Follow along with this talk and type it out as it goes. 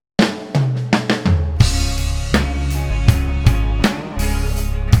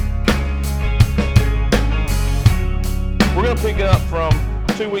pick up from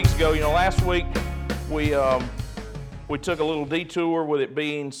 2 weeks ago. Last week we took a little detour with it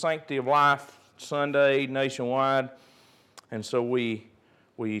being Sanctity of Life Sunday nationwide, and so we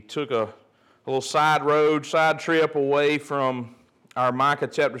took a little side trip away from our Micah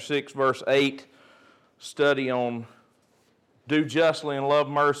chapter 6 verse 8 study on do justly and love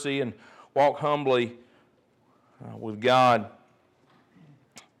mercy and walk humbly with God.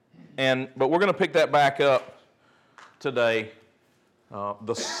 But we're going to pick that back up today,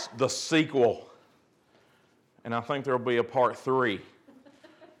 the sequel, and I think there will be a part 3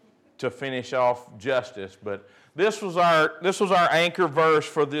 to finish off justice. But this was our anchor verse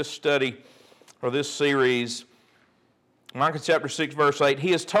for this study, or this series. Micah chapter 6 verse 8.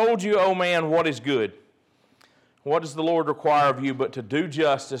 He has told you, O man, what is good. What does the Lord require of you but to do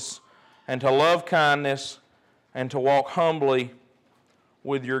justice and to love kindness and to walk humbly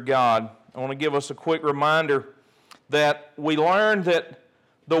with your God? I want to give us a quick reminder that we learned that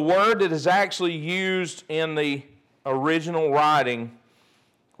the word that is actually used in the original writing,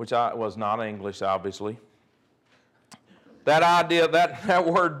 which was not English, obviously, that idea, that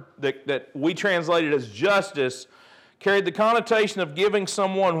word that we translated as justice, carried the connotation of giving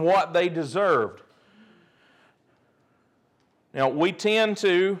someone what they deserved. Now, we tend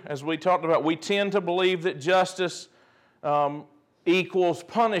to, as we talked about, we tend to believe that justice equals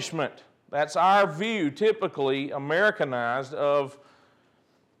punishment. That's our view, typically Americanized, of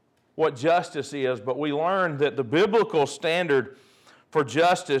what justice is. But we learned that the biblical standard for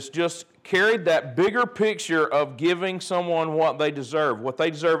justice just carried that bigger picture of giving someone what they deserve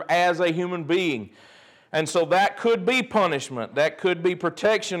as a human being. And so that could be punishment, that could be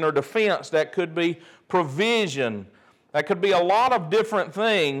protection or defense, that could be provision, that could be a lot of different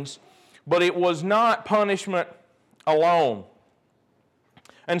things, but it was not punishment alone.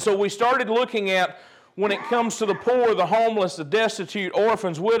 And so we started looking at, when it comes to the poor, the homeless, the destitute,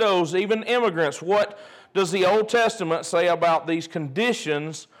 orphans, widows, even immigrants, what does the Old Testament say about these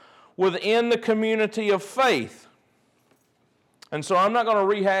conditions within the community of faith? And so I'm not going to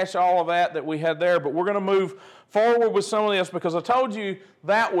rehash all of that we had there, but we're going to move forward with some of this, because I told you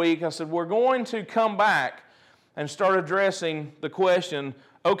that week, I said we're going to come back and start addressing the question,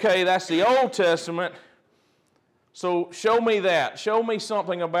 okay, that's the Old Testament, so show me that. Show me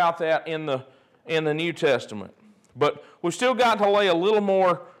something about that in the New Testament. But we've still got to lay a little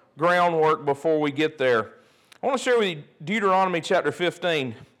more groundwork before we get there. I want to share with you Deuteronomy chapter 15.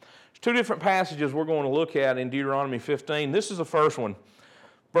 There's 2 different passages we're going to look at in Deuteronomy 15. This is the first one,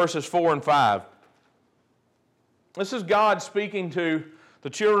 verses 4 and 5. This is God speaking to the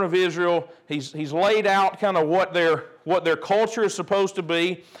children of Israel. He's laid out kind of what their culture is supposed to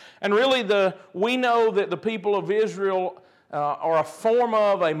be. And really, we know that the people of Israel are a form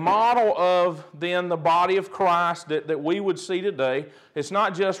of, a model of, then the body of Christ that we would see today. It's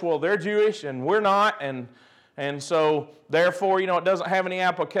not just, well, they're Jewish and we're not, and so therefore, it doesn't have any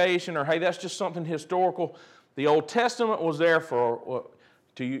application, or hey, that's just something historical. The Old Testament was there for,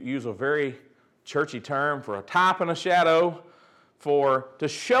 to use a very churchy term, for a type and a shadow, to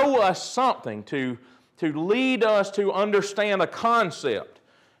show us something, to lead us to understand a concept.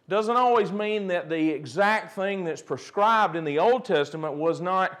 Doesn't always mean that the exact thing that's prescribed in the Old Testament was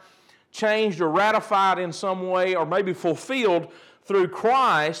not changed or ratified in some way, or maybe fulfilled through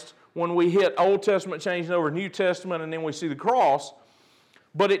Christ when we hit Old Testament changing over New Testament and then we see the cross.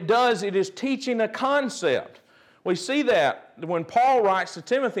 But it is teaching a concept. We see that when Paul writes to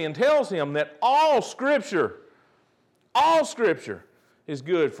Timothy and tells him that all Scripture is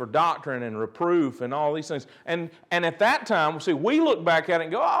good for doctrine and reproof and all these things. And at that time, we look back at it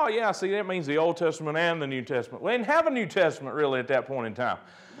and go, oh yeah, that means the Old Testament and the New Testament. We didn't have a New Testament really at that point in time.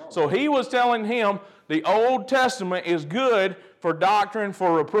 So he was telling him the Old Testament is good for doctrine,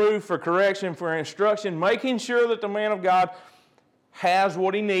 for reproof, for correction, for instruction, making sure that the man of God has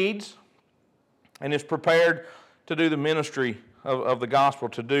what he needs and is prepared to do the ministry of the gospel,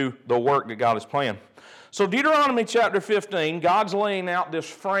 to do the work that God has planned. So Deuteronomy chapter 15, God's laying out this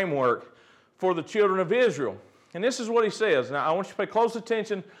framework for the children of Israel. And this is what he says. Now, I want you to pay close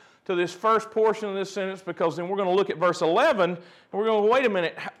attention to this first portion of this sentence, because then we're going to look at verse 11, and we're going to wait a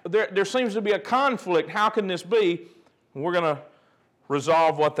minute. There seems to be a conflict. How can this be? And we're going to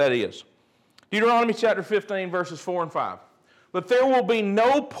resolve what that is. Deuteronomy chapter 15, verses 4 and 5. But there will be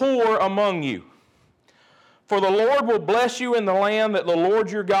no poor among you, for the Lord will bless you in the land that the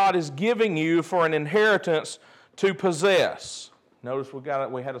Lord your God is giving you for an inheritance to possess. Notice we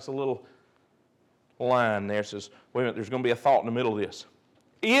had us a little line there. It says, wait a minute, there's going to be a thought in the middle of this.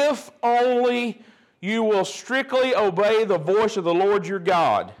 If only you will strictly obey the voice of the Lord your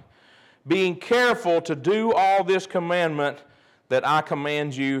God, being careful to do all this commandment that I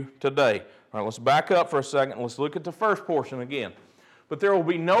command you today. All right, let's back up for a second. Let's look at the first portion again. But there will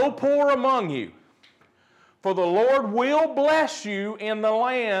be no poor among you, for the Lord will bless you in the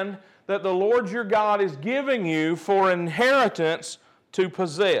land that the Lord your God is giving you for inheritance to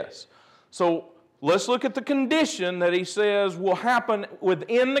possess. So let's look at the condition that he says will happen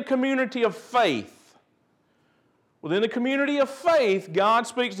within the community of faith. Within the community of faith, God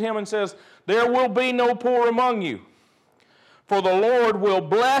speaks to him and says, there will be no poor among you. For the Lord will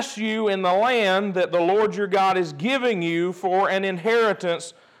bless you in the land that the Lord your God is giving you for an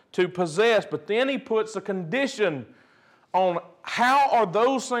inheritance to possess. But then he puts a condition on how are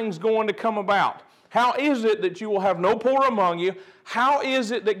those things going to come about. How is it that you will have no poor among you? How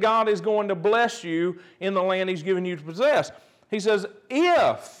is it that God is going to bless you in the land he's given you to possess? He says,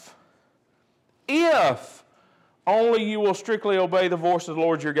 if only you will strictly obey the voice of the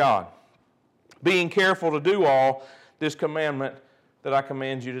Lord your God, being careful to do all this commandment that I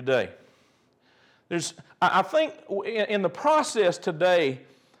command you today. I think in the process today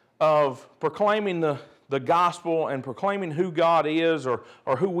of proclaiming the gospel and proclaiming who God is or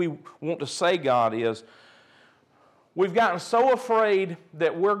who we want to say God is, we've gotten so afraid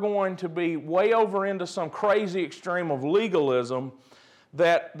that we're going to be way over into some crazy extreme of legalism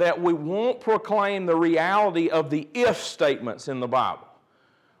that we won't proclaim the reality of the if statements in the Bible.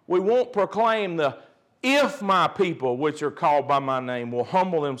 We won't proclaim the if my people, which are called by my name, will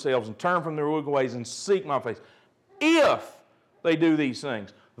humble themselves and turn from their wicked ways and seek my face. If they do these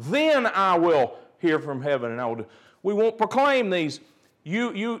things, then I will hear from heaven and I will do. We won't proclaim these.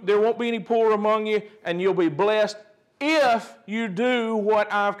 There won't be any poor among you, and you'll be blessed if you do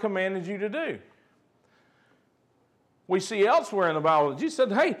what I've commanded you to do. We see elsewhere in the Bible that Jesus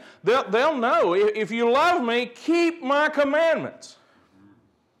said, hey, they'll know. If you love me, keep my commandments.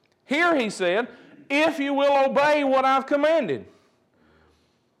 Here he said, if you will obey what I've commanded.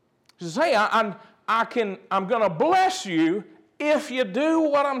 He says, hey, I'm going to bless you if you do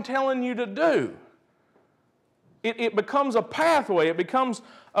what I'm telling you to do. It becomes a pathway. It becomes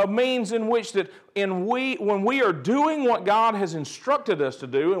a means in which when we are doing what God has instructed us to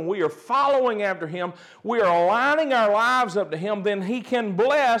do and we are following after Him, we are aligning our lives up to Him, then He can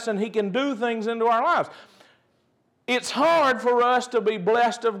bless and He can do things into our lives. It's hard for us to be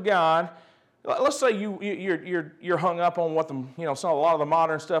blessed of God. Let's say you're hung up on what a lot of the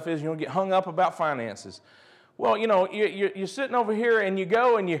modern stuff is. You get hung up about finances. Well, you're sitting over here and you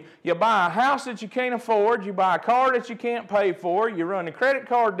go and you buy a house that you can't afford, you buy a car that you can't pay for, you run a credit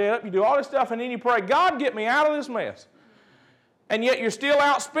card debt up, you do all this stuff, and then you pray, God, get me out of this mess. And yet you're still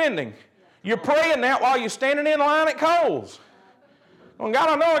out spending. You're praying that while you're standing in line at Kohl's. Well, God,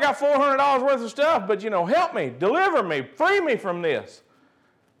 I know I got $400 worth of stuff, but, help me, deliver me, free me from this.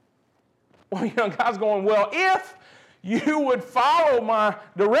 Well, God's going, well, if you would follow my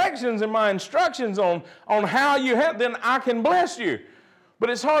directions and my instructions on how you have, then I can bless you. But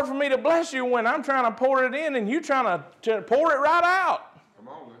it's hard for me to bless you when I'm trying to pour it in and you trying to pour it right out. Come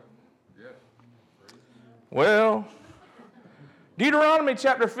on, man. Yes. Well, Deuteronomy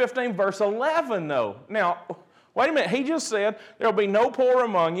chapter 15, verse 11, though. Now, wait a minute. He just said, there will be no poor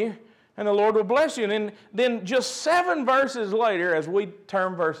among you, and the Lord will bless you. And then just 7 verses later, as we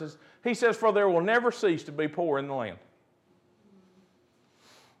term verses, he says, for there will never cease to be poor in the land.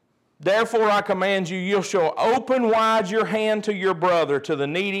 Therefore I command you, you shall open wide your hand to your brother, to the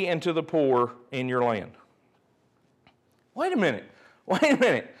needy and to the poor in your land. Wait a minute.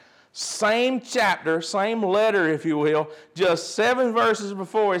 Same chapter, same letter, if you will, just 7 verses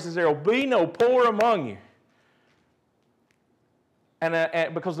before, he says, there will be no poor among you.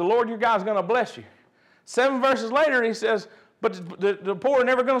 And because the Lord your God is going to bless you. 7 verses later, he says, but the poor are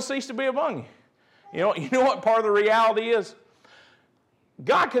never going to cease to be among you. You know what part of the reality is?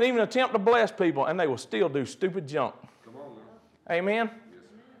 God can even attempt to bless people, and they will still do stupid junk. Come on, man.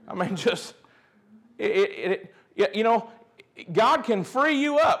 Amen? Yes, God can free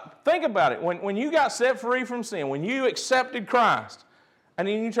you up. Think about it. When you got set free from sin, when you accepted Christ, and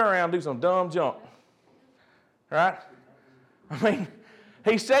then you turn around and do some dumb junk. Right?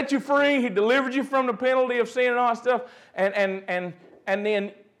 He set you free. He delivered you from the penalty of sin and all that stuff. And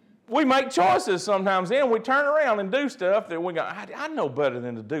then we make choices sometimes. Then we turn around and do stuff that we go, I know better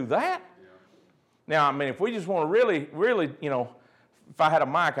than to do that. Yeah. Now, if we just want to really, really, if I had a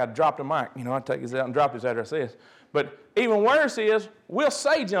mic, I'd drop the mic. I'd take this out and drop this after I say this. But even worse is, we'll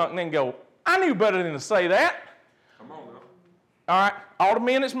say junk and then go, I knew better than to say that. Come on, now. All right, all the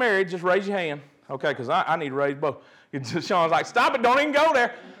men that's married, just raise your hand. Okay, because I need to raise both. Sean's like, stop it, don't even go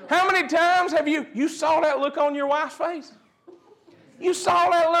there. How many times have you saw that look on your wife's face? You saw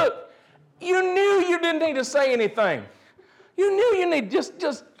that look. You knew you didn't need to say anything. You knew you need just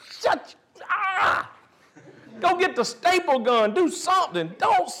shut. Go get the staple gun. Do something.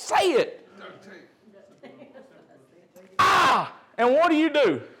 Don't say it. And what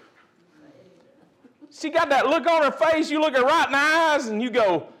do? She got that look on her face. You look her right in the eyes and you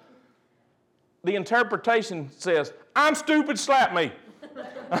go, the interpretation says, I'm stupid, slap me.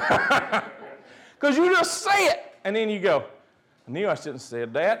 Because you just say it. And then you go, I knew I shouldn't have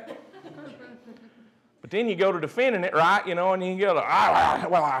said that. But then you go to defending it, right? And you go,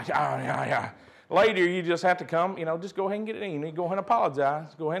 Later, you just have to come, just go ahead and get it in. You need to go ahead and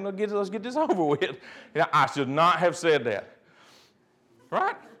apologize. Go ahead and let's get this over with. I should not have said that.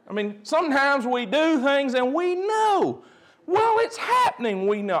 Right? I mean, sometimes we do things and we know. Well, it's happening.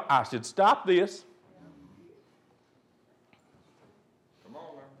 We know. I should stop this. Come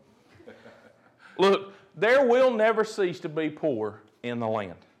on now. Look, there will never cease to be poor in the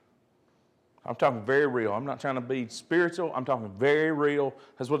land. I'm talking very real. I'm not trying to be spiritual. I'm talking very real.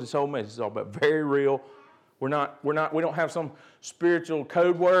 That's what this whole message is all about. Very real. We don't have some spiritual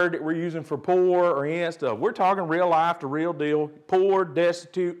code word that we're using for poor or any of that stuff. We're talking real life, the real deal. Poor,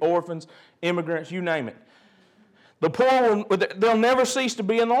 destitute, orphans, immigrants, you name it. The poor, they'll never cease to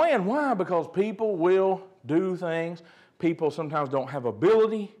be in the land. Why? Because people will do things. People sometimes don't have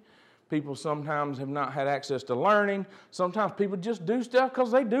ability. People sometimes have not had access to learning. Sometimes people just do stuff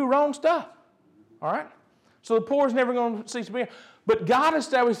because they do wrong stuff. All right? So the poor is never going to cease to be. But God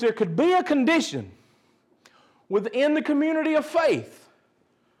established there could be a condition within the community of faith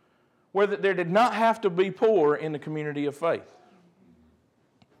where there did not have to be poor in the community of faith.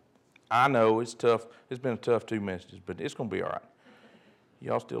 I know it's tough. It's been a tough 2 messages, but it's going to be all right.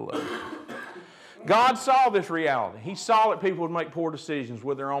 Y'all still love it. God saw this reality. He saw that people would make poor decisions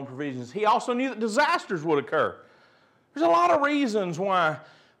with their own provisions. He also knew that disasters would occur. There's a lot of reasons why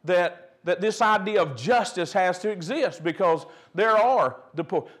that this idea of justice has to exist, because there are the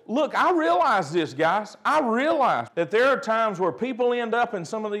poor. Look, I realize this, guys. I realize that there are times where people end up in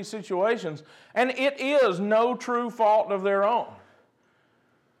some of these situations, and it is no true fault of their own.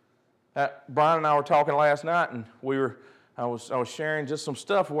 Brian and I were talking last night, and I was sharing just some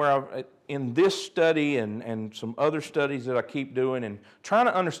stuff where in this study and some other studies that I keep doing and trying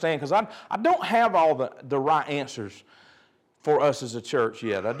to understand, because I don't have all the right answers for us as a church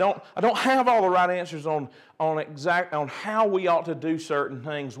yet. I don't have all the right answers on how we ought to do certain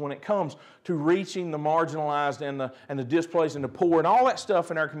things when it comes to reaching the marginalized and the displaced and the poor and all that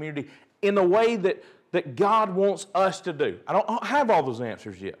stuff in our community in the way that God wants us to do. I don't have all those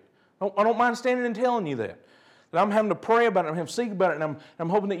answers yet. I don't mind standing and telling you that I'm having to pray about it, I'm having to seek about it, and I'm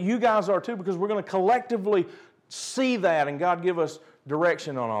hoping that you guys are too, because we're going to collectively see that and God give us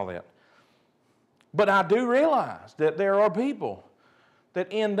direction on all that. But I do realize that there are people that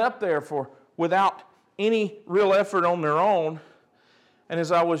end up there without any real effort on their own. And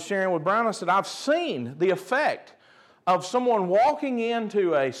as I was sharing with Brian, I said, I've seen the effect of someone walking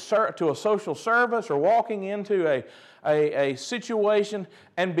into a social service or walking into a situation,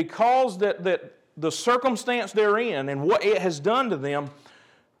 and because that the circumstance they're in and what it has done to them,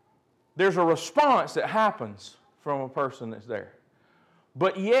 there's a response that happens from a person that's there.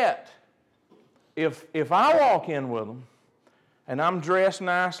 But yet, if I walk in with them and I'm dressed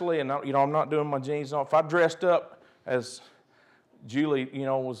nicely and I'm not doing my jeans on, if I dressed up as Julie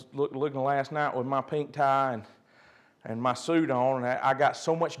was looking last night with my pink tie and my suit on, and I got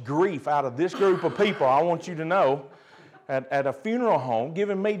so much grief out of this group of people, I want you to know, at a funeral home,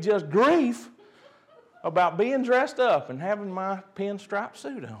 giving me just grief about being dressed up and having my pinstripe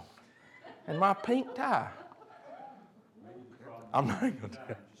suit on and my pink tie. I'm not going to tell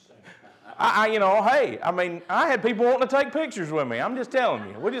you. I had people wanting to take pictures with me. I'm just telling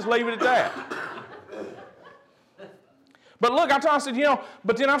you. We'll just leave it at that. But look, I said,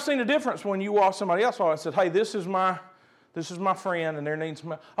 but then I've seen a difference when you walk somebody else and said, hey, this is my friend and there needs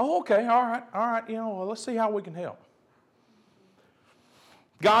some. Oh, okay, all right, well, let's see how we can help.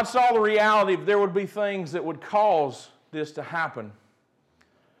 God saw the reality that there would be things that would cause this to happen.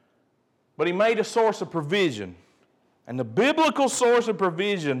 But He made a source of provision. And the biblical source of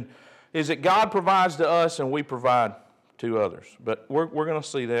provision is that God provides to us and we provide to others. But we're going to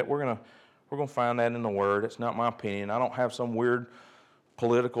see that. We're going to find that in the Word. It's not my opinion. I don't have some weird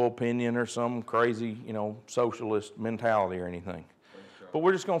political opinion or some crazy, socialist mentality or anything. But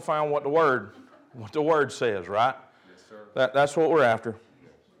we're just going to find what the Word says, right? Yes, sir. That's what we're after.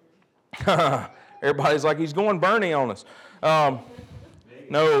 Everybody's like, he's going Bernie on us.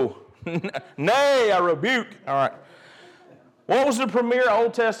 No. Nay, I rebuke. All right. What was the premier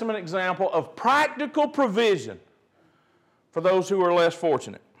Old Testament example of practical provision for those who are less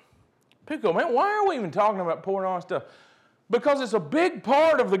fortunate? People go, man, why are we even talking about poor and all that stuff? Because it's a big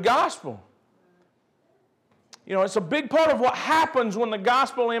part of the gospel. You know, it's a big part of what happens when the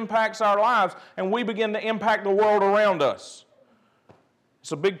gospel impacts our lives and we begin to impact the world around us.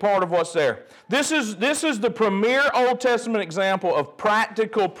 It's a big part of what's there. This is the premier Old Testament example of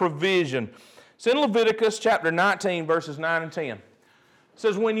practical provision. It's in Leviticus chapter 19, verses 9 and 10. It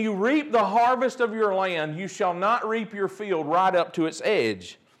says, when you reap the harvest of your land, you shall not reap your field right up to its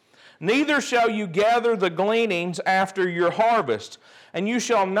edge. Neither shall you gather the gleanings after your harvest. And you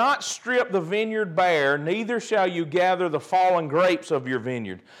shall not strip the vineyard bare, neither shall you gather the fallen grapes of your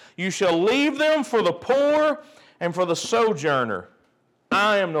vineyard. You shall leave them for the poor and for the sojourner.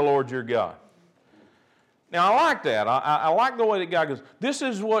 I am the Lord your God. Now, I like that. I like the way that God goes. This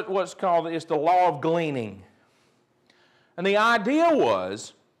is what's called, it's the law of gleaning. And the idea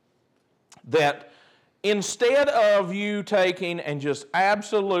was that instead of you taking and just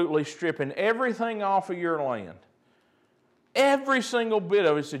absolutely stripping everything off of your land, every single bit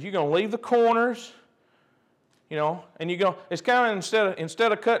of it, said you're going to leave the corners, you know, and it's kind of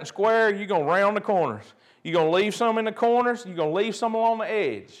instead of cutting square, you're going to round the corners. You're going to leave some in the corners. You're going to leave some along the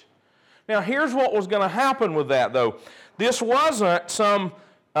edge. Now, here's what was going to happen with that, though. This wasn't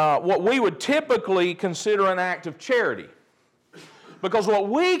what we would typically consider an act of charity. Because what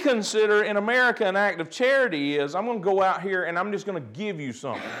we consider in America an act of charity is, I'm going to go out here and I'm just going to give you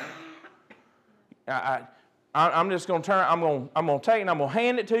something. I'm just going to turn, I'm going to take and I'm going to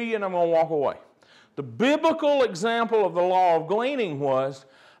hand it to you and I'm going to walk away. The biblical example of the law of gleaning was,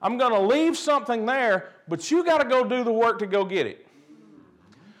 I'm going to leave something there, but you got to go do the work to go get it.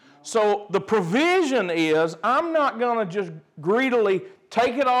 So the provision is, I'm not going to just greedily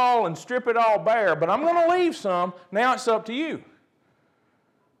take it all and strip it all bare, but I'm going to leave some. Now it's up to you.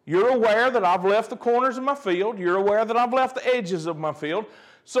 You're aware that I've left the corners of my field. You're aware that I've left the edges of my field.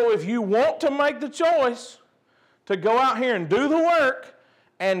 So if you want to make the choice to go out here and do the work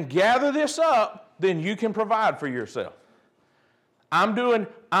and gather this up, then you can provide for yourself.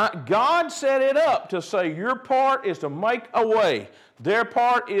 God set it up to say your part is to make a way. Their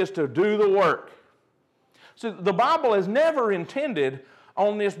part is to do the work. So the Bible has never intended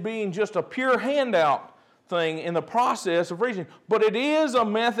on this being just a pure handout thing in the process of reaching, but it is a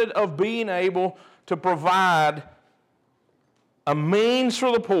method of being able to provide a means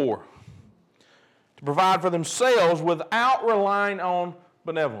for the poor, to provide for themselves without relying on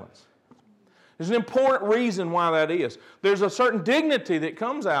benevolence. There's an important reason why that is. There's a certain dignity that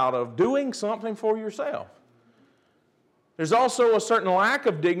comes out of doing something for yourself. There's also a certain lack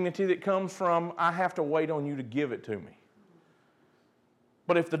of dignity that comes from, I have to wait on you to give it to me.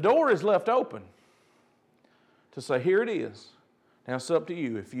 But if the door is left open to say, here it is, now it's up to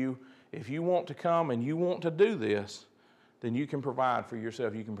you. If you want to come and you want to do this, then you can provide for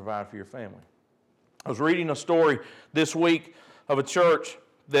yourself, you can provide for your family. I was reading a story this week of a church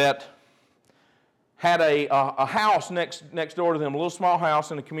that had a house next door to them, a little small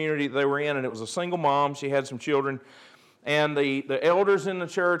house in the community they were in, and it was a single mom. She had some children. And the elders in the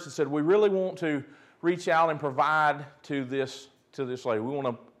church had said, we really want to reach out and provide to this lady. We want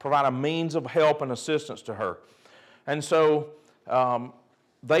to provide a means of help and assistance to her. And so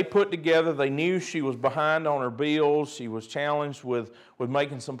they put together, they knew she was behind on her bills. She was challenged with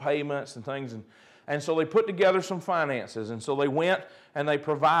making some payments and things. And so they put together some finances. And so they went and they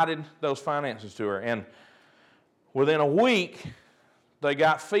provided those finances to her. And within a week, they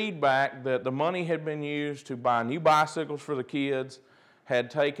got feedback that the money had been used to buy new bicycles for the kids, had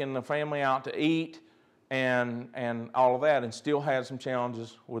taken the family out to eat, and all of that, and still had some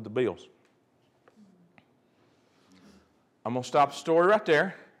challenges with the bills. I'm going to stop the story right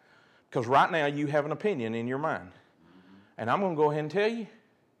there, because right now you have an opinion in your mind. And I'm going to go ahead and tell you,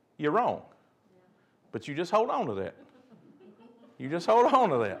 you're wrong. But you just hold on to that. You just hold on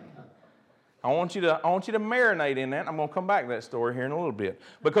to that. I want you to marinate in that. I'm going to come back to that story here in a little bit.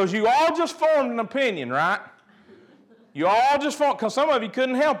 Because you all just formed an opinion, right? You all just formed, because some of you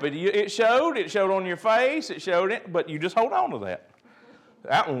couldn't help it. It showed on your face, it showed it, but you just hold on to that.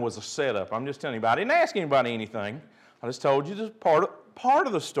 That one was a setup. I'm just telling you. I didn't ask anybody anything. I just told you this part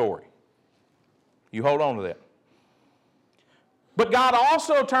of the story. You hold on to that. But God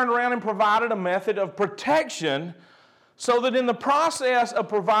also turned around and provided a method of protection so that in the process of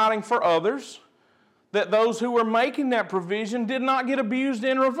providing for others, that those who were making that provision did not get abused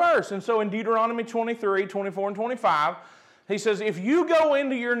in reverse. And so in Deuteronomy 23, 24, and 25, he says, if you go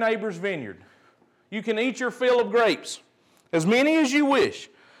into your neighbor's vineyard, you can eat your fill of grapes, as many as you wish,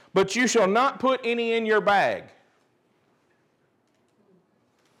 but you shall not put any in your bag.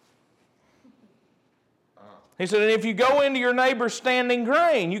 He said, and if you go into your neighbor's standing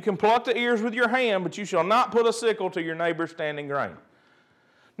grain, you can pluck the ears with your hand, but you shall not put a sickle to your neighbor's standing grain.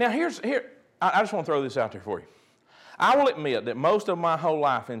 Now, I just want to throw this out there for you. I will admit that most of my whole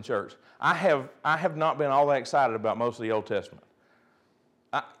life in church, I have not been all that excited about most of the Old Testament.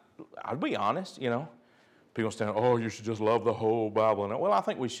 I'll be honest, People stand, oh, you should just love the whole Bible. And well, I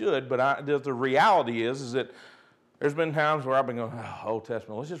think we should, but the reality is that there's been times where I've been going, Old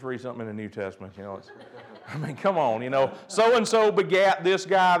Testament, let's just read something in the New Testament. Come on, so-and-so begat this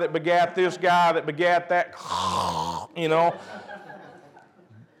guy that begat this guy that begat that,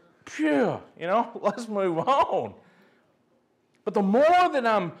 Phew, let's move on. But the more that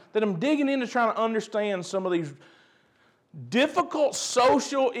I'm digging into trying to understand some of these difficult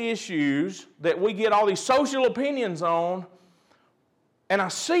social issues that we get all these social opinions on, and I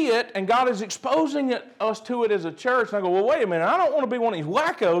see it, and God is exposing us to it as a church, and I go, well, wait a minute, I don't want to be one of these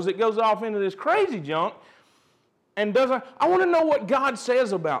wackos that goes off into this crazy junk, and I want to know what God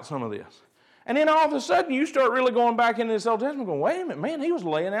says about some of this. And then all of a sudden, you start really going back into this Old Testament going, wait a minute, man, he was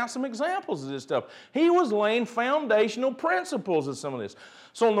laying out some examples of this stuff. He was laying foundational principles of some of this.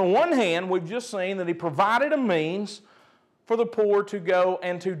 So on the one hand, we've just seen that he provided a means for the poor to go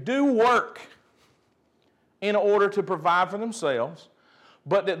and to do work in order to provide for themselves,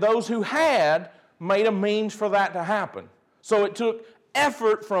 but that those who had made a means for that to happen. So it took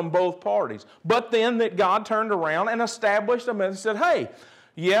effort from both parties. But then that God turned around and established a method and said, hey,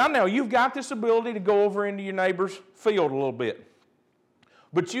 yeah, now you've got this ability to go over into your neighbor's field a little bit.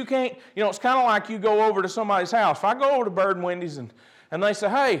 But you can't, it's kind of like you go over to somebody's house. If I go over to Bird and Wendy's and they say,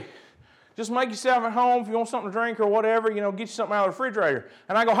 hey, just make yourself at home if you want something to drink or whatever, get you something out of the refrigerator.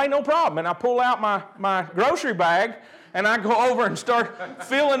 And I go, hey, no problem. And I pull out my grocery bag and I go over and start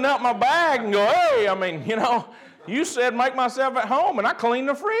filling up my bag and go, hey, you said make myself at home, and I cleaned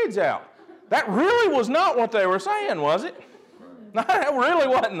the fridge out. That really was not what they were saying, was it? No, that really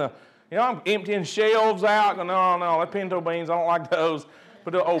wasn't I'm emptying shelves out. No, that pinto beans, I don't like those.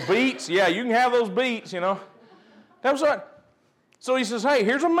 But beets, yeah, you can have those beets, That was what. So he says, hey,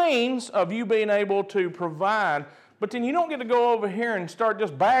 here's a means of you being able to provide, but then you don't get to go over here and start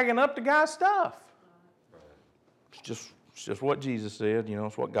just bagging up the guy's stuff. It's just what Jesus said,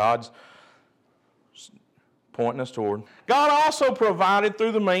 it's what God's pointing us toward. God also provided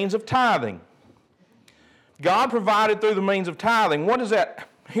through the means of tithing. God provided through the means of tithing. What is that?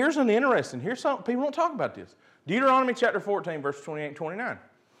 Here's something, people don't talk about this. Deuteronomy chapter 14, verse 28 and 29.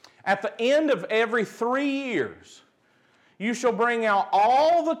 At the end of every 3 years, you shall bring out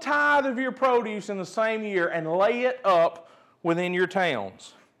all the tithe of your produce in the same year and lay it up within your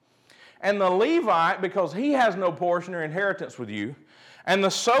towns. And the Levite, because he has no portion or inheritance with you, and the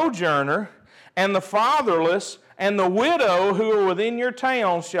sojourner, and the fatherless, and the widow who are within your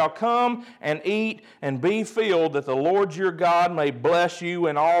towns shall come and eat and be filled, that the Lord your God may bless you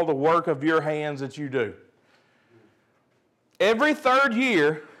in all the work of your hands that you do. Every third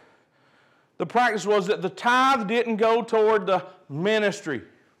year, the practice was that the tithe didn't go toward the ministry.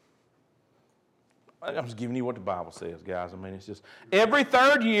 I'm just giving you what the Bible says, guys. It's just every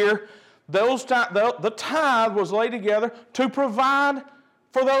third year, the tithe was laid together to provide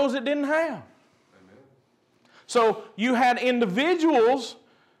for those that didn't have. So you had individuals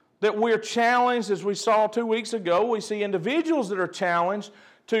that we're challenged, as we saw 2 weeks ago. We see individuals that are challenged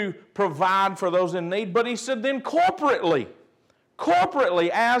to provide for those in need. But he said then corporately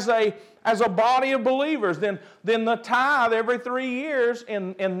as a body of believers, then the tithe every 3 years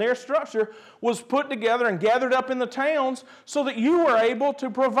in their structure was put together and gathered up in the towns so that you were able to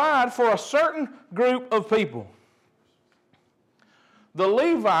provide for a certain group of people. The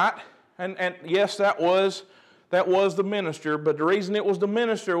Levite, and yes, that was the minister, but the reason it was the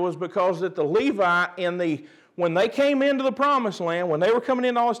minister was because that the Levite, when they came into the promised land, when they were coming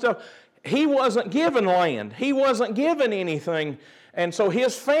into all this stuff, he wasn't given land. He wasn't given anything. And so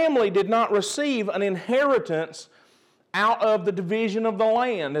his family did not receive an inheritance out of the division of the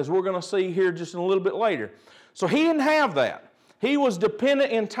land, as we're going to see here just a little bit later. So he didn't have that. He was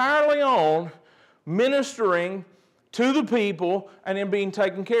dependent entirely on ministering to the people and then being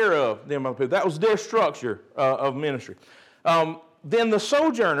taken care of them by the people. That was their structure of ministry. Then the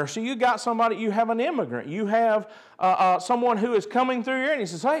sojourner. So you got somebody, you have an immigrant. You have someone who is coming through here and he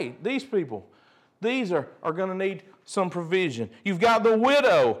says, hey, these people, these are going to need some provision. You've got the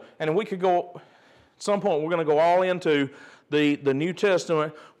widow. And we could go, at some point we're going to go all into the New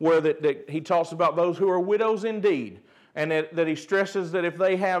Testament where that he talks about those who are widows indeed. And that he stresses that if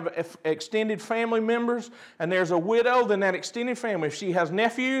they have extended family members and there's a widow, then that extended family, if she has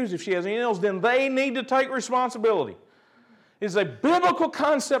nephews, if she has anything else, then they need to take responsibility. It's a biblical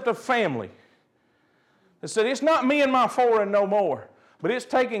concept of family. that said, it's not me and my four and no more, but it's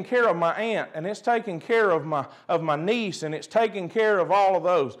taking care of my aunt, and it's taking care of my niece, and it's taking care of all of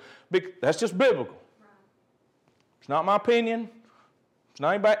those. That's just biblical. It's not my opinion. It's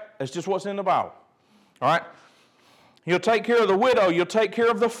not anybody. It's just what's in the Bible. All right? You'll take care of the widow. You'll take care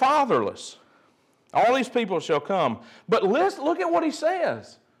of the fatherless. All these people shall come. But look at what he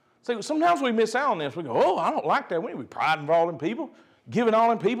says. See, sometimes we miss out on this. We go, oh, I don't like that. We need to be pride involved in people, giving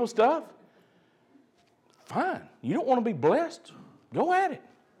all in people stuff. Fine. You don't want to be blessed? Go at it.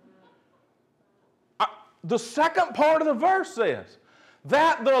 The second part of the verse says,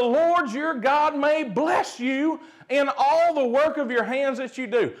 that the Lord your God may bless you in all the work of your hands that you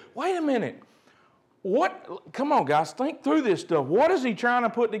do. Wait a minute. Come on, guys, think through this stuff. What is he trying to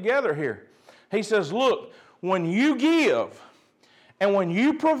put together here? He says, look, when you give and when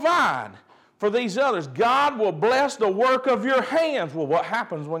you provide for these others, God will bless the work of your hands. Well, what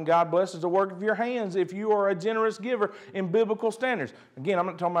happens when God blesses the work of your hands if you are a generous giver in biblical standards? Again, I'm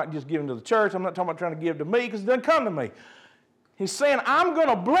not talking about just giving to the church. I'm not talking about trying to give to me because it doesn't come to me. He's saying, I'm going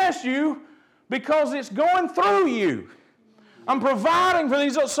to bless you because it's going through you. I'm providing for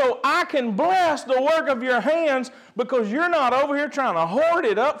these others so I can bless the work of your hands because you're not over here trying to hoard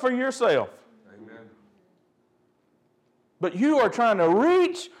it up for yourself. Amen. But you are trying to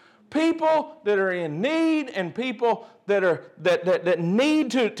reach people that are in need and people that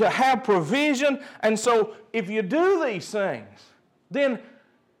need to have provision. And so if you do these things, then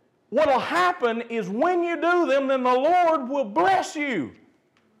what will happen is when you do them, then the Lord will bless you.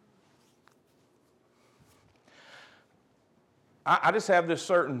 I just have this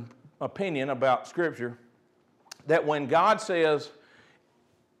certain opinion about Scripture that when God says,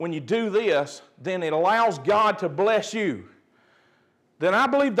 when you do this, then it allows God to bless you, then I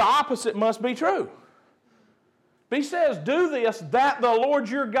believe the opposite must be true. If he says, do this, that the Lord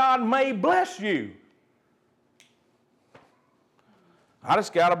your God may bless you, I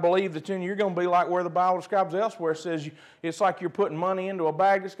just got to believe that you're going to be like where the Bible describes elsewhere. It says it's like you're putting money into a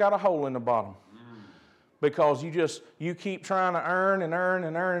bag that's got a hole in the bottom. Because you keep trying to earn and earn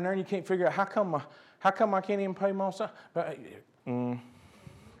and earn and earn. You can't figure out how come I can't even pay my son. Come on,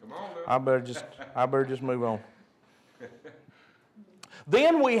 I better just move on.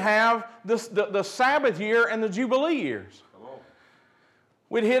 Then we have the Sabbath year and the Jubilee years.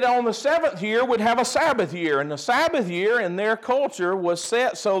 We'd hit on the seventh year, we'd have a Sabbath year. And the Sabbath year in their culture was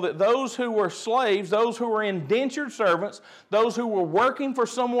set so that those who were slaves, those who were indentured servants, those who were working for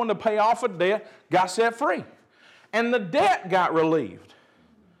someone to pay off a debt, got set free. And the debt got relieved.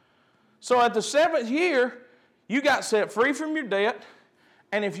 So at the seventh year, you got set free from your debt.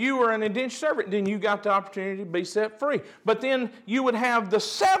 And if you were an indentured servant, then you got the opportunity to be set free. But then you would have the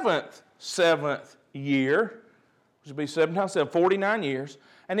seventh year, which would be 7 times 7, 49 years.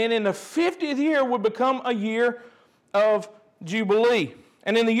 And then in the 50th year would become a year of Jubilee.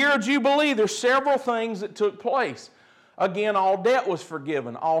 And in the year of Jubilee, there's several things that took place. Again, all debt was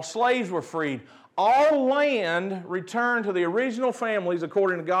forgiven. All slaves were freed. All land returned to the original families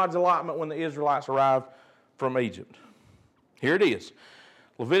according to God's allotment when the Israelites arrived from Egypt. Here it is.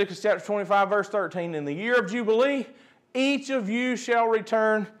 Leviticus chapter 25, verse 13. In the year of Jubilee, each of you shall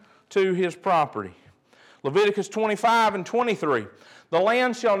return to his property. Leviticus 25 and 23. The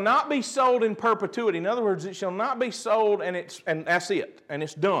land shall not be sold in perpetuity. In other words, it shall not be sold and that's it. And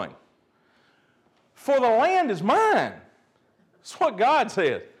it's done. For the land is mine. That's what God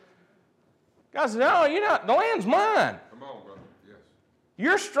said. God said, no, you're not. The land's mine. Come on, brother. Yes.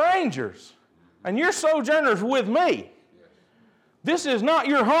 You're strangers. And you're sojourners with me. Yes. This is not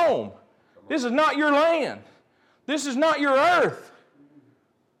your home. This is not your land. This is not your earth.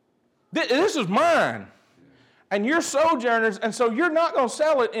 This is mine. And you're sojourners, and so you're not going to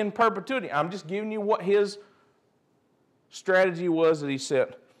sell it in perpetuity. I'm just giving you what his strategy was that he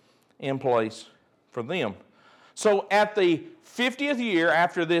set in place for them. So at the 50th year,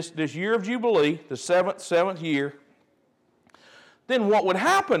 after this year of Jubilee, the seventh year, then what would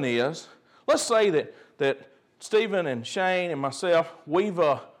happen is, let's say that Stephen and Shane and myself,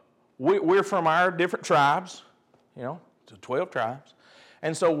 we're from our different tribes, the 12 tribes.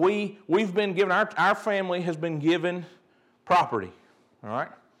 And so we've been given, our family has been given property, all right?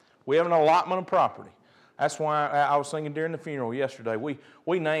 We have an allotment of property. That's why I was singing during the funeral yesterday.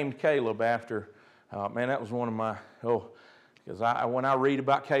 We named Caleb after, that was one of my, because when I read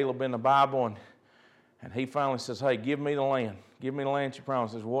about Caleb in the Bible and he finally says, hey, give me the land. Give me the land you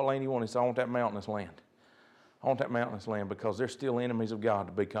promised. He says, what land do you want? He says, I want that mountainous land. I want that mountainous land because they're still enemies of God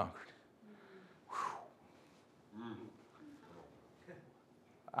to be conquered.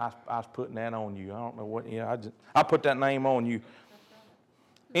 I was putting that on you. I don't know what. I put that name on you.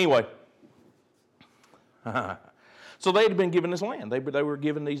 Anyway, So they'd been given this land. They were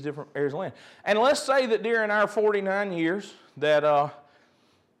given these different areas of land. And let's say that during our 49 years that, now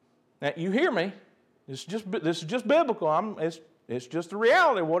you hear me, this is just biblical. It's just the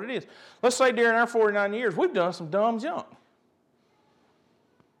reality of what it is. Let's say during our 49 years, we've done some dumb junk.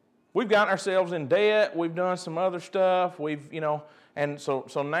 We've gotten ourselves in debt. We've done some other stuff. And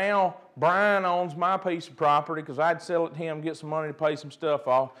so now Brian owns my piece of property because I'd sell it to him, get some money to pay some stuff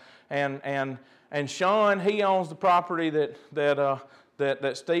off. And Sean, he owns the property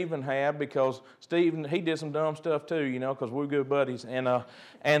that Stephen had because Stephen, he did some dumb stuff too, because we're good buddies.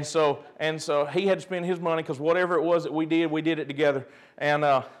 And so he had to spend his money because whatever it was that we did it together. And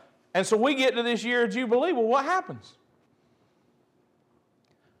so we get to this year of Jubilee. Well, what happens?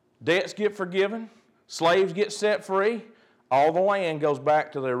 Debts get forgiven. Slaves get set free. All the land goes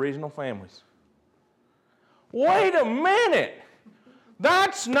back to their original families. Wait a minute.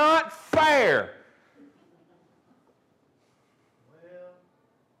 That's not fair.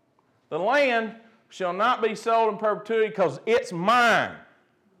 The land shall not be sold in perpetuity because it's mine.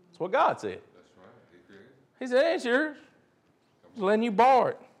 That's what God said. That's right. He said, it's yours. Just letting you borrow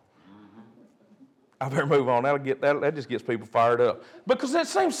it. I better move on. That just gets people fired up. Because it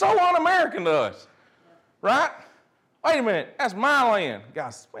seems so un-American to us. Right? Wait a minute. That's my land.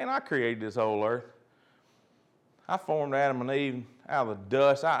 Guys, man, I created this whole earth. I formed Adam and Eve out of the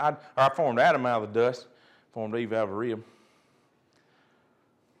dust. I formed Adam out of the dust. Formed Eve out of a rib.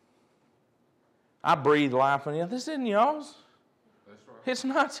 I breathed life in you. This isn't y'all's. That's right. It's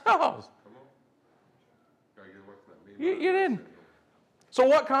not y'all's. Come on. Gotta get away from that. You didn't. So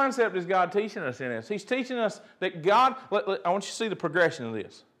what concept is God teaching us in this? He's teaching us that God, I want you to see the progression of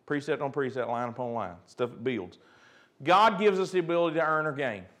this. Precept on precept, line upon line, stuff that builds. God gives us the ability to earn or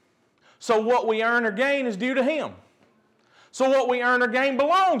gain. So what we earn or gain is due to Him. So what we earn or gain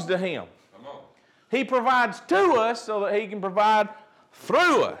belongs to Him. Come on. He provides to us so that He can provide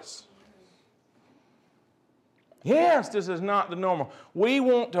through us. Yes, this is not the normal. We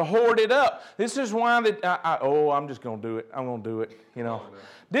want to hoard it up. This is why I'm just going to do it. I'm going to do it.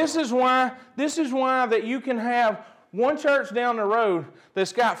 This is why that you can have one church down the road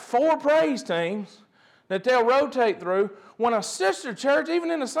that's got 4 praise teams that they'll rotate through, when a sister church,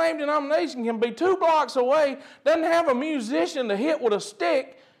 even in the same denomination, can be 2 blocks away, doesn't have a musician to hit with a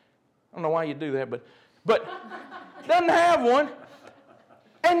stick. I don't know why you do that, but doesn't have one,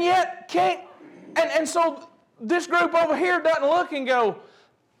 and yet can't. And so this group over here doesn't look and go,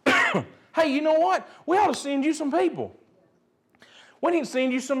 hey, you know what? We ought to send you some people. We need to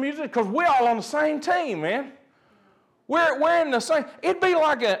send you some music because we're all on the same team, man. We're in the same. It'd be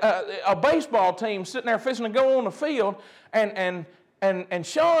like a baseball team sitting there fixing to go on the field, and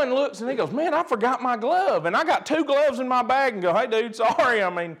Sean looks and he goes, man, I forgot my glove, and I got 2 gloves in my bag, and go, hey, dude, sorry. I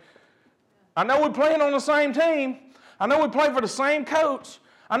know we're playing on the same team. I know we play for the same coach.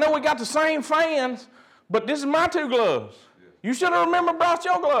 I know we got the same fans. But this is my 2 gloves. You should have remembered brought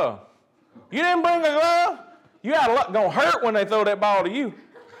your glove. You didn't bring a glove. You got a lot going to hurt when they throw that ball to you.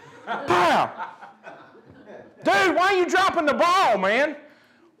 Pow! Dude, why are you dropping the ball, man?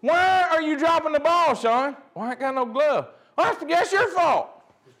 Why are you dropping the ball, Sean? Well, I ain't got no glove. Well, that's your fault.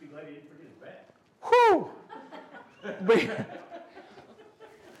 Just be glad he didn't forget his bat. Whew.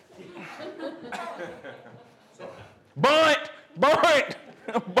 Bunt.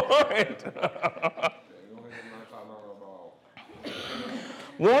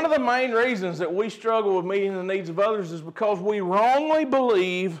 One of the main reasons that we struggle with meeting the needs of others is because we wrongly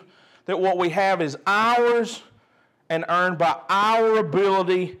believe that what we have is ours and earned by our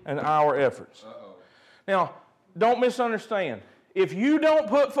ability and our efforts. Uh-oh. Now, don't misunderstand. If you don't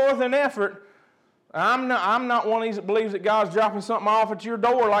put forth an effort, I'm not one of these that believes that God's dropping something off at your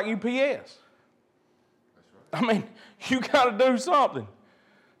door like UPS. That's right. You got to do something.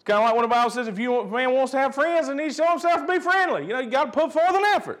 It's kind of like when the Bible says if a man wants to have friends, he needs to show himself to be friendly. You got to put forth an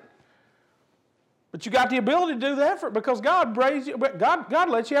effort. But you got the ability to do the effort because God raised you. God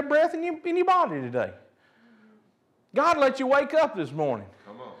lets you have breath in your body today. God let you wake up this morning.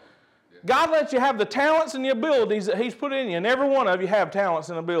 Come on. Yeah. God lets you have the talents and the abilities that He's put in you, and every one of you have talents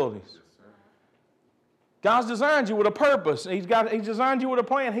and abilities. Yes, sir. God's designed you with a purpose. He's designed you with a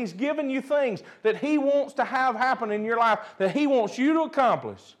plan. He's given you things that He wants to have happen in your life, that He wants you to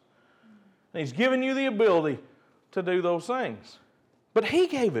accomplish. And He's given you the ability to do those things. But He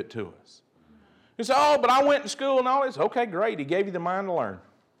gave it to us. You say, oh, but I went to school and all this. Okay, great. He gave you the mind to learn.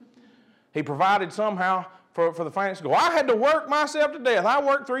 He provided somehow for the finance. Go, I had to work myself to death. I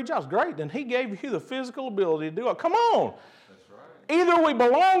worked 3 jobs. Great. Then He gave you the physical ability to do it. Come on. That's right. Either we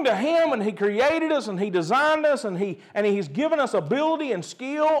belong to Him and He created us and He designed us and He's given us ability and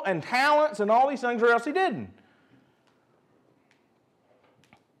skill and talents and all these things, or else He didn't.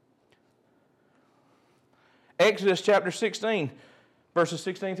 Exodus chapter 16, verses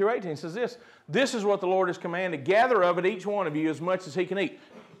 16 through 18 says this. This is what the Lord has commanded. Gather of it each one of you as much as he can eat.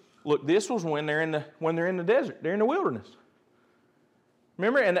 Look, this was when they're in the desert. They're in the wilderness.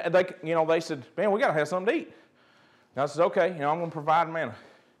 Remember? And they said, man, we got to have something to eat. God says, okay, I'm going to provide manna.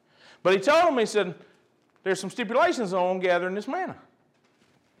 But He told them, He said, there's some stipulations on gathering this manna.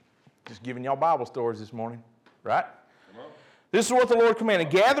 Just giving y'all Bible stories this morning, right? This is what the Lord commanded.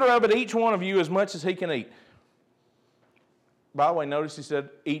 Gather of it each one of you as much as he can eat. By the way, notice He said,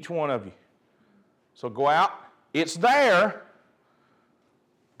 each one of you. So go out. It's there.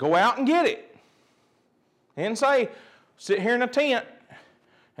 Go out and get it. He didn't say, sit here in a tent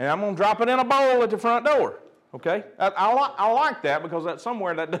and I'm going to drop it in a bowl at the front door. Okay? I like that because that's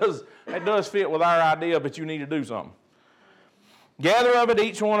somewhere that does fit with our idea, but you need to do something. Gather of it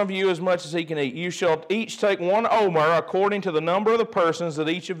each one of you as much as he can eat. You shall each take 1 omer according to the number of the persons that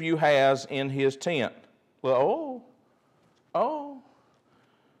each of you has in his tent. Well,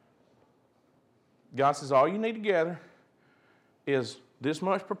 God says all you need to gather is this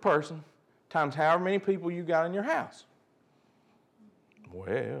much per person times however many people you got in your house.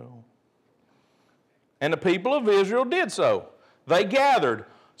 Well, and the people of Israel did so. They gathered,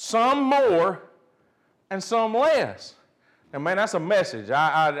 some more and some less. And man, that's a message.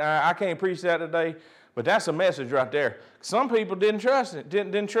 I can't preach that today, but that's a message right there. Some people didn't trust it,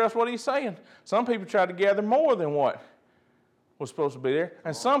 didn't trust what He's saying. Some people tried to gather more than what was supposed to be there.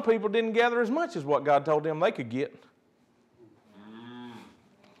 And some people didn't gather as much as what God told them they could get.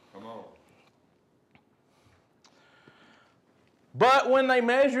 Come on. But when they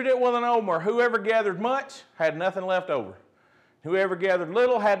measured it with an omer, whoever gathered much had nothing left over. Whoever gathered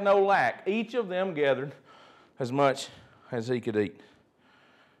little had no lack. Each of them gathered as much as he could eat.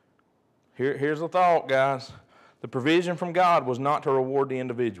 Here's the thought, guys. The provision from God was not to reward the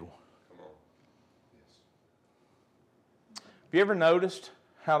individual. Come on. Yes. Have you ever noticed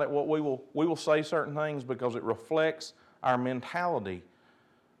how that what we will say certain things because it reflects our mentality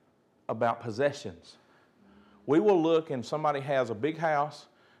about possessions? We will look and somebody has a big house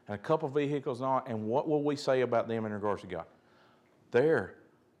and a couple of vehicles on, and what will we say about them in regards to God? They're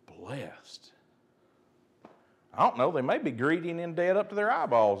blessed. I don't know, they may be greedy and in debt up to their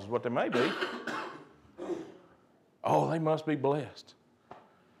eyeballs is what they may be. Oh, they must be blessed.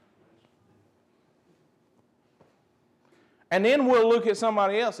 And then we'll look at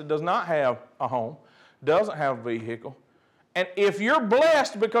somebody else that does not have a home, doesn't have a vehicle. And if you're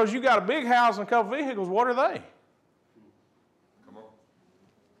blessed because you got a big house and a couple of vehicles, what are they? Come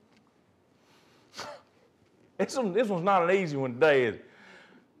on. This one's not an easy one today, is it?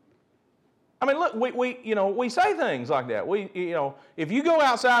 I mean, look, we say things like that. If you go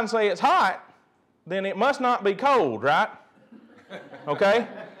outside and say it's hot, then it must not be cold, right? Okay?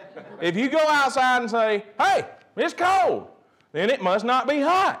 If you go outside and say, hey, it's cold, then it must not be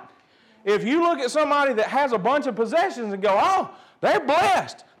hot. If you look at somebody that has a bunch of possessions and go, oh, they're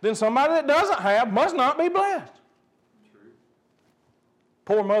blessed, then somebody that doesn't have must not be blessed. True.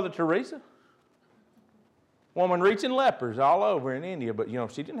 Poor Mother Teresa. Woman reaching lepers all over in India, but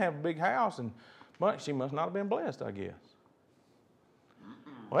she didn't have a big house, and she must not have been blessed, I guess.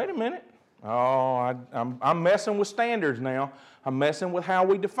 Wait a minute. Oh, I'm messing with standards now. I'm messing with how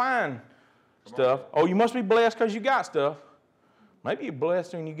we define stuff. Oh, you must be blessed because you got stuff. Maybe you're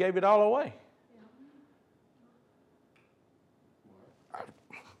blessed and you gave it all away.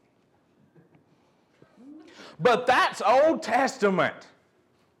 But that's Old Testament.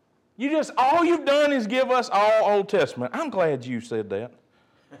 All you've done is give us all Old Testament. I'm glad you said that.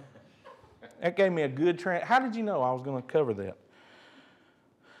 That gave me a good How did you know I was going to cover that?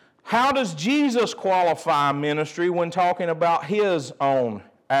 How does Jesus qualify ministry when talking about His own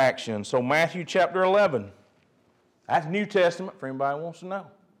action? So Matthew chapter 11. That's New Testament for anybody who wants to know.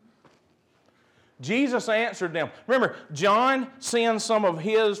 Jesus answered them. Remember, John sends some of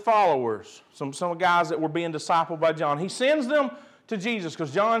his followers, some guys that were being discipled by John. He sends them to Jesus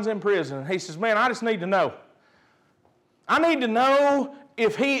because John's in prison. And he says, man, I just need to know. I need to know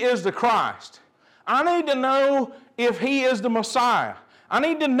if He is the Christ. I need to know if He is the Messiah. I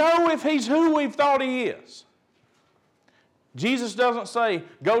need to know if He's who we've thought He is. Jesus doesn't say,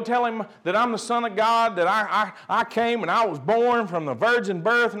 go tell him that I'm the Son of God, that I came and I was born from the virgin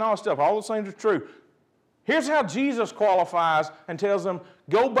birth and all that stuff. All those things are true. Here's how Jesus qualifies and tells them,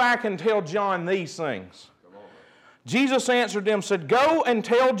 go back and tell John these things. Jesus answered them, said, go and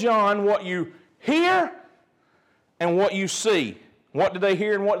tell John what you hear and what you see. What did they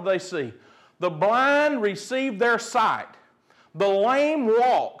hear and what did they see? The blind receive their sight. The lame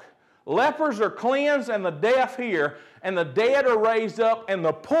walk. Lepers are cleansed and the deaf hear. And the dead are raised up and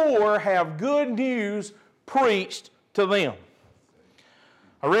the poor have good news preached to them.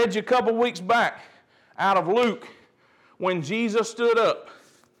 I read you a couple weeks back out of Luke when Jesus stood up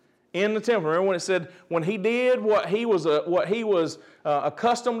in the temple. Remember when it said when he did what he was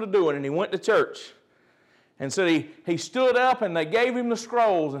accustomed to doing, and he went to church. And said he stood up and they gave him the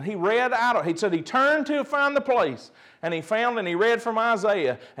scrolls and he read out of it. He said he turned to find the place and he found and he read from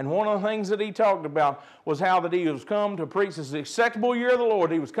Isaiah. And one of the things that he talked about was how that he was come to preach. This is the acceptable year of the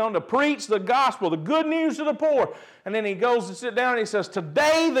Lord. He was come to preach the gospel, the good news to the poor. And then he goes to sit down and he says,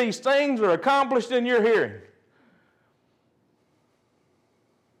 today these things are accomplished in your hearing.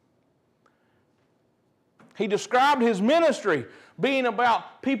 He described his ministry being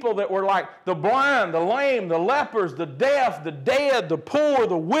about people that were like the blind, the lame, the lepers, the deaf, the dead, the poor,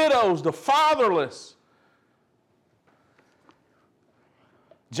 the widows, the fatherless.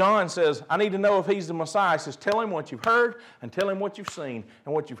 John says, I need to know if he's the Messiah. He says, tell him what you've heard and tell him what you've seen.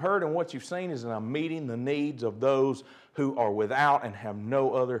 And what you've heard and what you've seen is that I'm meeting the needs of those who are without and have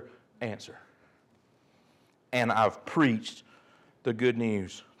no other answer. And I've preached the good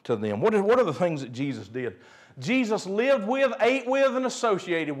news to them. What are the things that Jesus did? Jesus lived with, ate with, and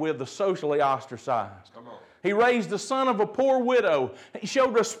associated with the socially ostracized. Come on. He raised the son of a poor widow. He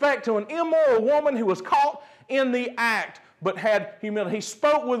showed respect to an immoral woman who was caught in the act but had humility. He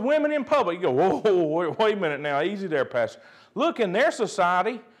spoke with women in public. You go, whoa, wait a minute now. Easy there, Pastor. Look, in their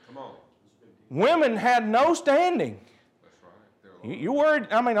society, Come on. women had no standing. That's right. You worried,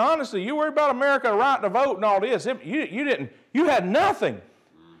 I mean, honestly, you worried about America right to vote and all this. You had nothing.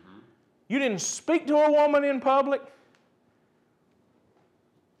 You didn't speak to a woman in public. That's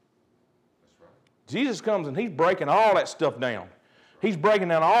right. Jesus comes and he's breaking all that stuff down. He's breaking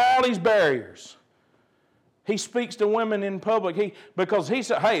down all these barriers. He speaks to women in public because he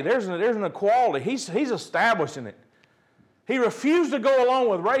said, hey, there's an equality. He's establishing it. He refused to go along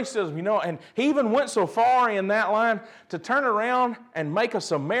with racism, and he even went so far in that line to turn around and make a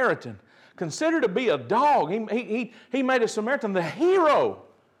Samaritan considered to be a dog. He made a Samaritan the hero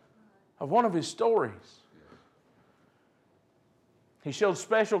of one of his stories. He showed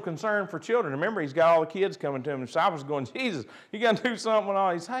special concern for children. Remember, he's got all the kids coming to him. The disciples going, Jesus, you got to do something with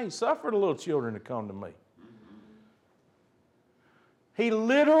all these. Hey, suffer the little children to come to me. He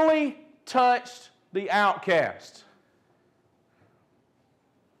literally touched the outcast.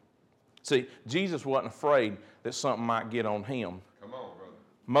 See, Jesus wasn't afraid that something might get on him. Come on, brother.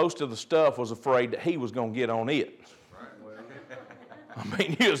 Most of the stuff was afraid that he was going to get on it. I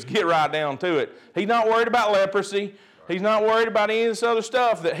mean, you just get right down to it. He's not worried about leprosy. He's not worried about any of this other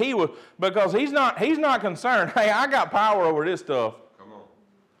stuff that he would, because he's not concerned. Hey, I got power over this stuff. Come on.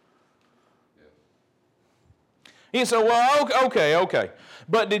 Yeah. He said, well, okay.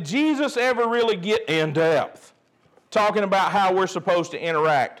 But did Jesus ever really get in depth talking about how we're supposed to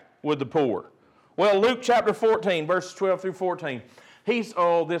interact with the poor? Well, Luke chapter 14, verses 12 through 14.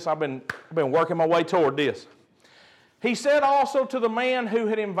 I've been working my way toward this. He said also to the man who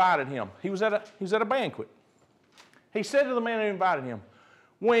had invited him. He was at a banquet. He said to the man who invited him,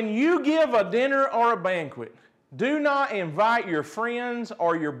 when you give a dinner or a banquet, do not invite your friends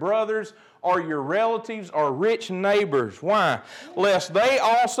or your brothers or your relatives or rich neighbors. Why? Lest they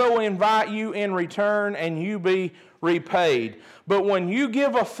also invite you in return and you be repaid. But when you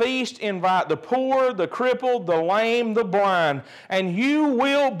give a feast, invite the poor, the crippled, the lame, the blind, and you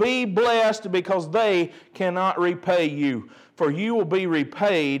will be blessed because they cannot repay you. For you will be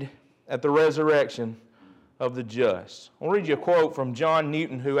repaid at the resurrection of the just. I'll read you a quote from John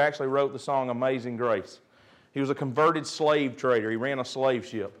Newton, who actually wrote the song Amazing Grace. He was a converted slave trader. He ran a slave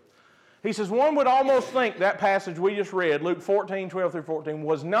ship. He says, one would almost think that passage we just read, Luke 14, 12 through 14,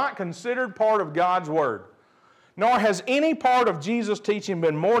 was not considered part of God's Word. Nor has any part of Jesus' teaching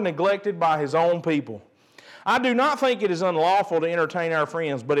been more neglected by his own people. I do not think it is unlawful to entertain our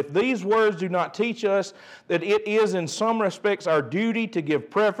friends, but if these words do not teach us that it is in some respects our duty to give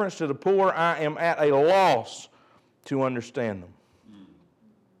preference to the poor, I am at a loss to understand them.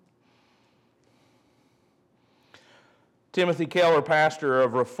 Timothy Keller, pastor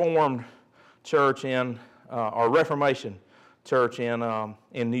of Reformed Church or Reformation Church in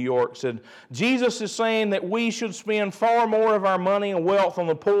New York, said, Jesus is saying that we should spend far more of our money and wealth on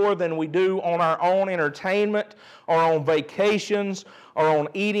the poor than we do on our own entertainment or on vacations or on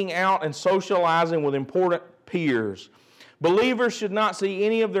eating out and socializing with important peers. Believers should not see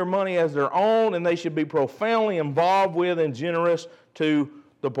any of their money as their own, and they should be profoundly involved with and generous to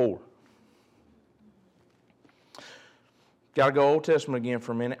the poor. Got to go Old Testament again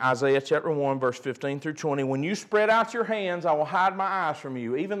for a minute. Isaiah chapter 1, verse 15 through 20. When you spread out your hands, I will hide my eyes from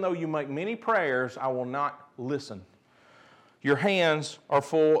you. Even though you make many prayers, I will not listen. Your hands are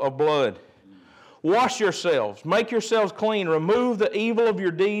full of blood. Wash yourselves, make yourselves clean, remove the evil of your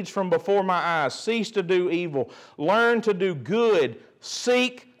deeds from before my eyes. Cease to do evil. Learn to do good.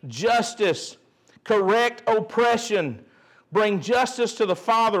 Seek justice. Correct oppression. Bring justice to the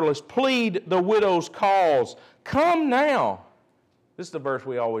fatherless. Plead the widow's cause. Come now. This is the verse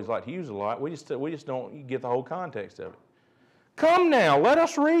we always like to use a lot. We just don't get the whole context of it. Come now, let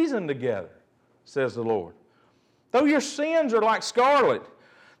us reason together, says the Lord. Though your sins are like scarlet,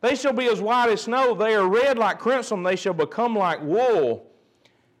 they shall be as white as snow. They are red like crimson. They shall become like wool.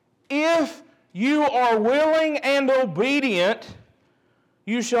 If you are willing and obedient,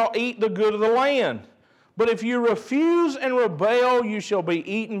 you shall eat the good of the land. But if you refuse and rebel, you shall be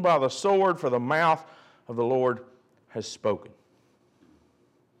eaten by the sword, for the mouth of the Lord has spoken.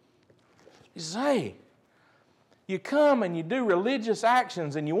 You say, you come and you do religious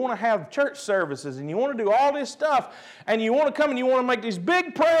actions and you want to have church services and you want to do all this stuff and you want to come and you want to make these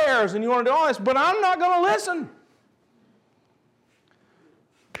big prayers and you want to do all this, but I'm not going to listen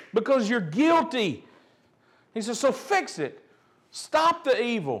because you're guilty. He says, so fix it. Stop the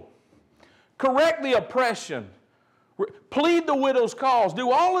evil. Correct the oppression. Plead the widow's cause.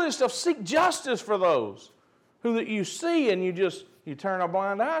 Do all of this stuff. Seek justice for those who that you see and you turn a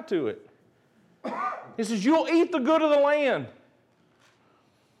blind eye to it. He says, you'll eat the good of the land.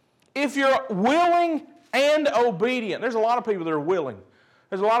 If you're willing and obedient. There's a lot of people that are willing.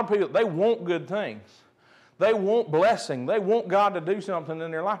 There's a lot of people, they want good things. They want blessing. They want God to do something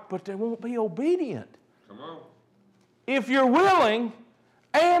in their life, but they won't be obedient. Come on. If you're willing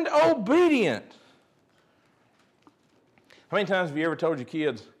and obedient. How many times have you ever told your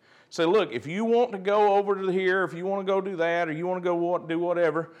kids, say, look, if you want to go over to here, if you want to go do that, or you want to go do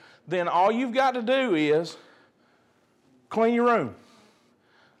whatever, then all you've got to do is clean your room.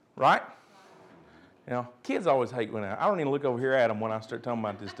 Right? You know, kids always hate when I don't even look over here at them when I start talking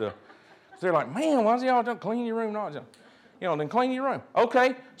about this stuff. They're like, man, why is y'all doing clean your room? No, then clean your room.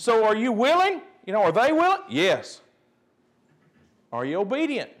 Okay, so are you willing? Are they willing? Yes. Are you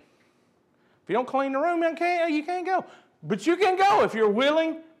obedient? If you don't clean the room, you can't go. But you can go if you're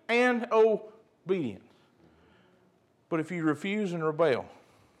willing and obedient. But if you refuse and rebel.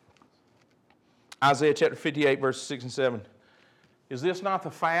 Isaiah chapter 58, verses 6 and 7. Is this not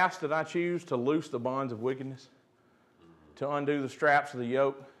the fast that I choose to loose the bonds of wickedness? To undo the straps of the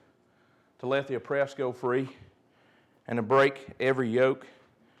yoke? To let the oppressed go free? And to break every yoke?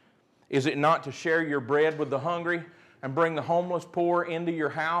 Is it not to share your bread with the hungry and bring the homeless poor into your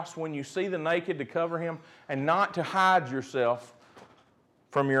house when you see the naked to cover him and not to hide yourself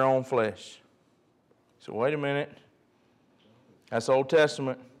from your own flesh? So wait a minute. That's Old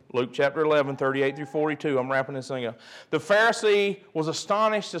Testament. Luke chapter 11, 38 through 42. I'm wrapping this thing up. The Pharisee was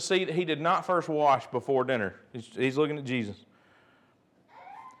astonished to see that he did not first wash before dinner. He's looking at Jesus.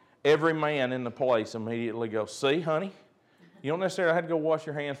 Every man in the place immediately goes, see, honey, you don't necessarily have to go wash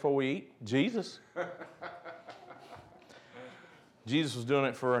your hands before we eat. Jesus. Jesus was doing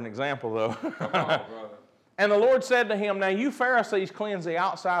it for an example, though. Come on, brother. And the Lord said to him, now you Pharisees cleanse the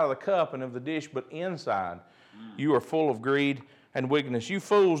outside of the cup and of the dish, but inside you are full of greed and wickedness. You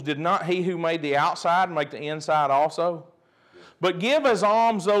fools, did not he who made the outside make the inside also? But give as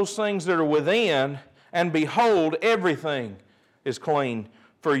alms those things that are within, and behold, everything is clean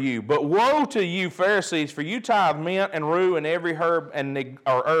for you. But woe to you, Pharisees, for you tithe mint and rue and every herb and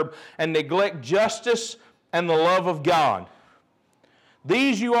neglect justice and the love of God.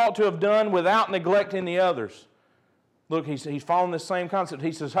 These you ought to have done without neglecting the others. Look, he's following this same concept.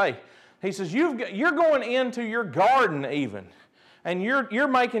 He says, you're going into your garden even, and you're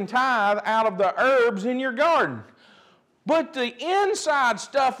making tithe out of the herbs in your garden. But the inside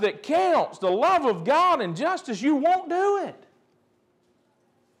stuff that counts, the love of God and justice, you won't do it.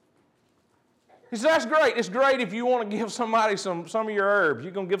 He says, that's great. It's great if you want to give somebody some of your herbs.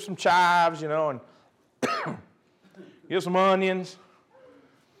 You're going to give some chives, and give some onions.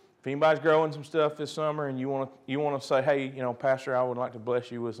 If anybody's growing some stuff this summer and you want to say, hey, Pastor, I would like to bless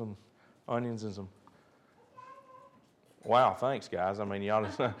you with some onions and some. Wow, thanks, guys. I mean, y'all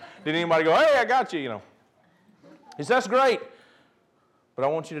just, did anybody go, hey, I got you, He says, that's great, but I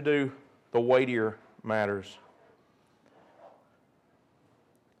want you to do the weightier matters.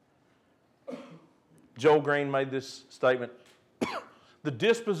 Joel Green made this statement. The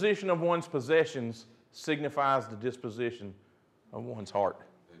disposition of one's possessions signifies the disposition of one's heart.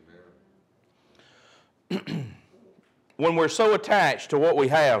 Amen. When we're so attached to what we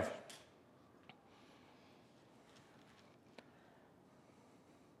have,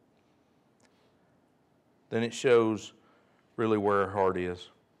 then it shows really where our heart is.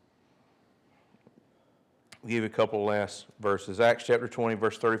 I'll give you a couple last verses. Acts chapter 20,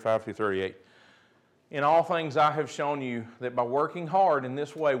 verse 35 through 38. In all things I have shown you that by working hard in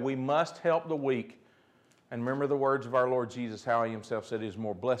this way, we must help the weak. And remember the words of our Lord Jesus, how He Himself said it is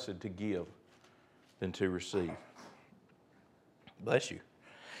more blessed to give than to receive. Bless you.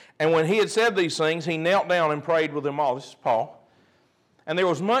 And when He had said these things, He knelt down and prayed with them all. This is Paul. And there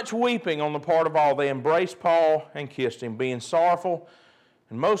was much weeping on the part of all. They embraced Paul and kissed him, being sorrowful,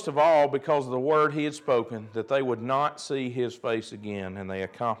 and most of all because of the word he had spoken, that they would not see his face again, and they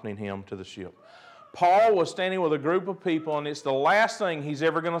accompanied him to the ship. Paul was standing with a group of people, and it's the last thing he's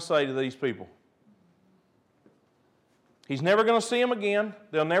ever going to say to these people. He's never going to see them again.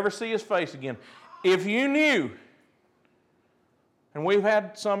 They'll never see his face again. If you knew, and we've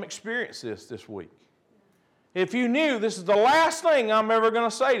had some experience this week, if you knew this is the last thing I'm ever going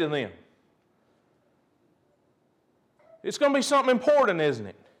to say to them, it's going to be something important, isn't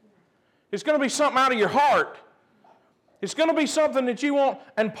it? It's going to be something out of your heart. It's going to be something that you want.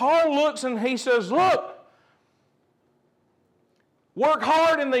 And Paul looks and he says, look, work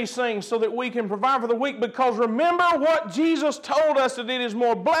hard in these things so that we can provide for the weak, because remember what Jesus told us, that it is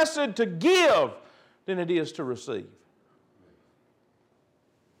more blessed to give than it is to receive.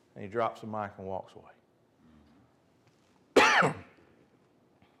 And he drops the mic and walks away.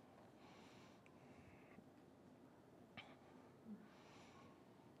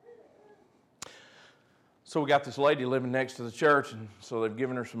 So we got this lady living next to the church, and so they've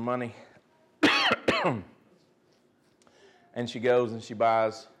given her some money. And she goes and she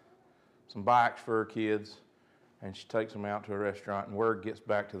buys some bikes for her kids, and she takes them out to a restaurant, and word gets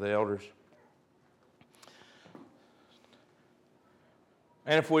back to the elders.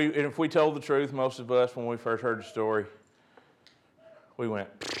 And if we told the truth, most of us, when we first heard the story, we went,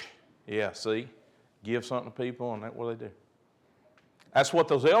 yeah, see, give something to people, and that's what they do. That's what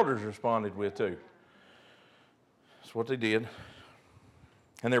those elders responded with too. That's what they did.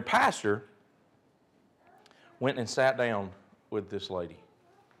 And their pastor went and sat down with this lady,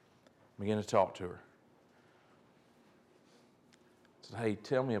 began to talk to her. Said, hey,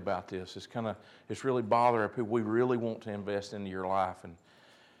 tell me about this. It's really bothering people. We really want to invest into your life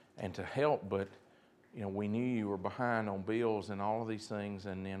and to help, but we knew you were behind on bills and all of these things,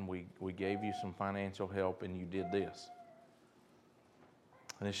 and then we gave you some financial help, and you did this.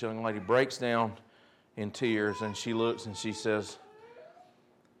 And this young lady breaks down in tears, and she looks and she says,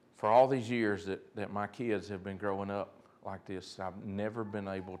 for all these years that my kids have been growing up like this, I've never been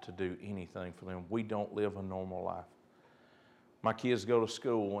able to do anything for them. We don't live a normal life. My kids go to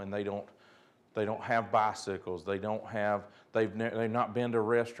school and they don't have bicycles. They've not been to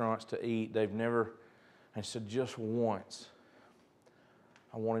restaurants to eat. And so just once,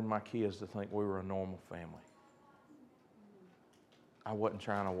 I wanted my kids to think we were a normal family. I wasn't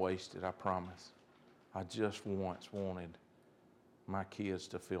trying to waste it, I promise. I just once wanted my kids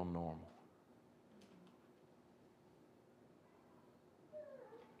to feel normal.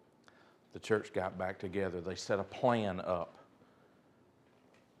 The church got back together. They set a plan up.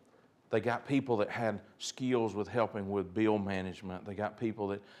 They got people that had skills with helping with bill management. They got people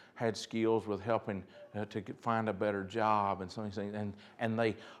that had skills with helping to find a better job and some of these things. And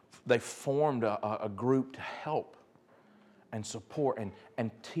they formed a group to help and support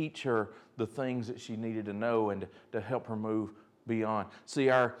and teach her the things that she needed to know and to help her move beyond. See,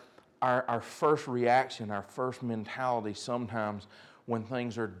 our first reaction, our first mentality sometimes when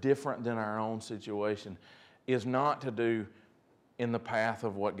things are different than our own situation is not to do in the path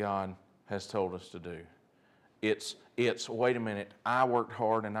of what God has told us to do. It's wait a minute, I worked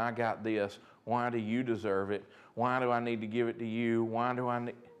hard and I got this. Why do you deserve it? Why do I need to give it to you? Why do I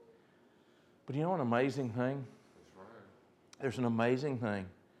need... But you know an amazing thing? That's right. There's an amazing thing.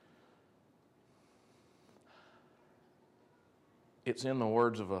 It's in the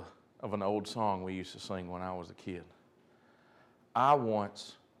words of an old song we used to sing when I was a kid. I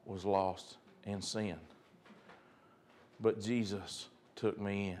once was lost in sin, but Jesus took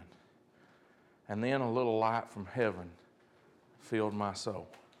me in. And then a little light from heaven filled my soul.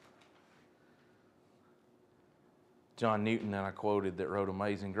 John Newton, that I quoted, that wrote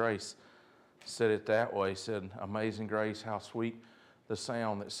Amazing Grace, said it that way. He said, Amazing Grace, how sweet the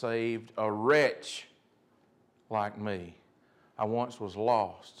sound that saved a wretch like me. I once was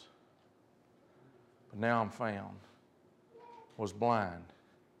lost, but now I'm found. Was blind,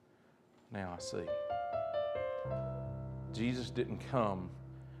 now I see. Jesus didn't come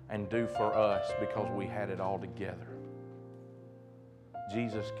and do for us because we had it all together.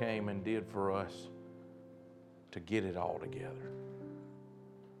 Jesus came and did for us to get it all together.